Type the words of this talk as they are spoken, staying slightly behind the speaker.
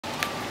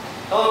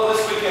Hello,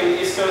 this week in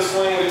East Coast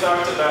Swing we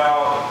talked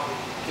about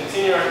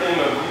continuing our theme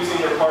of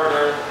using your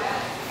partner.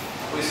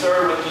 We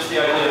started with just the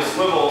idea of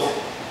swivels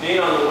being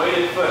on the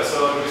weighted foot.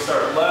 So we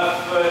start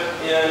left foot,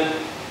 in,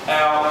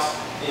 out,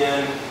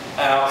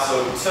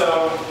 so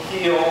toe,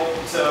 heel,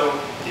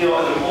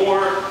 and the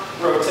more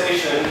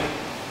rotation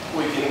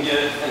we can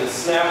get and the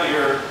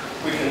snappier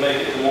we can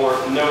make it, the more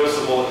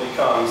noticeable it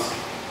becomes.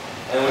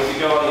 And we can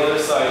go on the other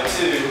side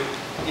too,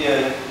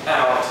 in,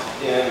 out,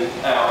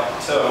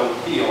 toe,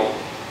 heel.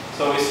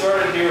 So we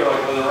started here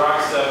like with a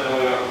rock step, and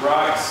we went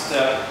rock,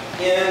 step,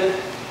 in,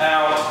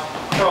 out,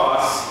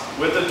 cross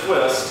with a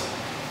twist,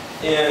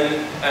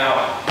 in,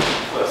 out,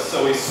 twist.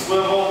 So we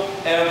swivel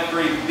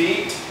every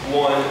beat.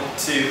 1,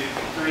 2,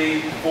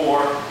 3,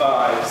 4,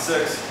 5,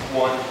 6,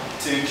 1,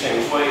 2,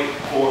 change weight,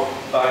 4,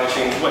 5,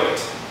 change weight.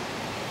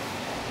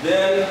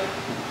 Then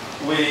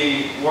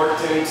we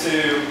worked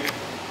into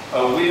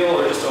a wheel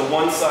or just a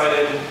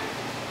one-sided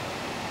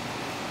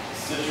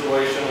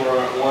situation where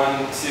we're at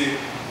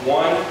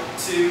 1,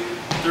 2,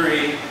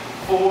 3,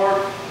 4,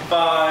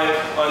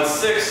 5. On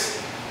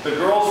 6, the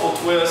girls will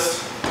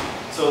twist,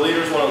 so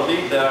leaders want to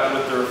lead that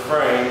with their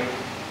frame,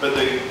 but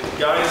the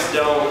guys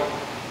don't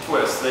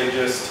twist. They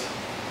just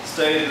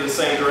stay in the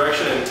same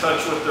direction and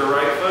touch with their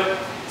right foot.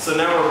 So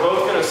now we're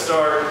both going to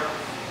start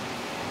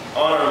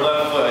on our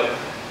left foot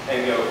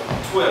and go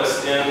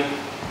twist in,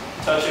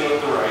 touching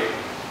with the right,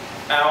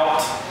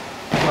 out,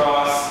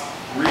 cross,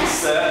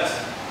 reset,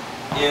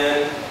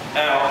 in,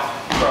 out,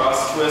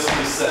 cross, twist,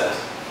 reset.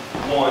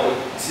 1,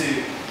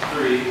 2,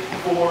 3,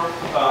 4,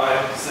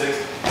 5, 6,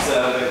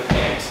 7,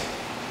 8.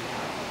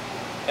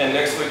 And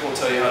next week we'll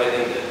tell you how to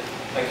end it.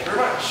 Thank you very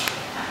much.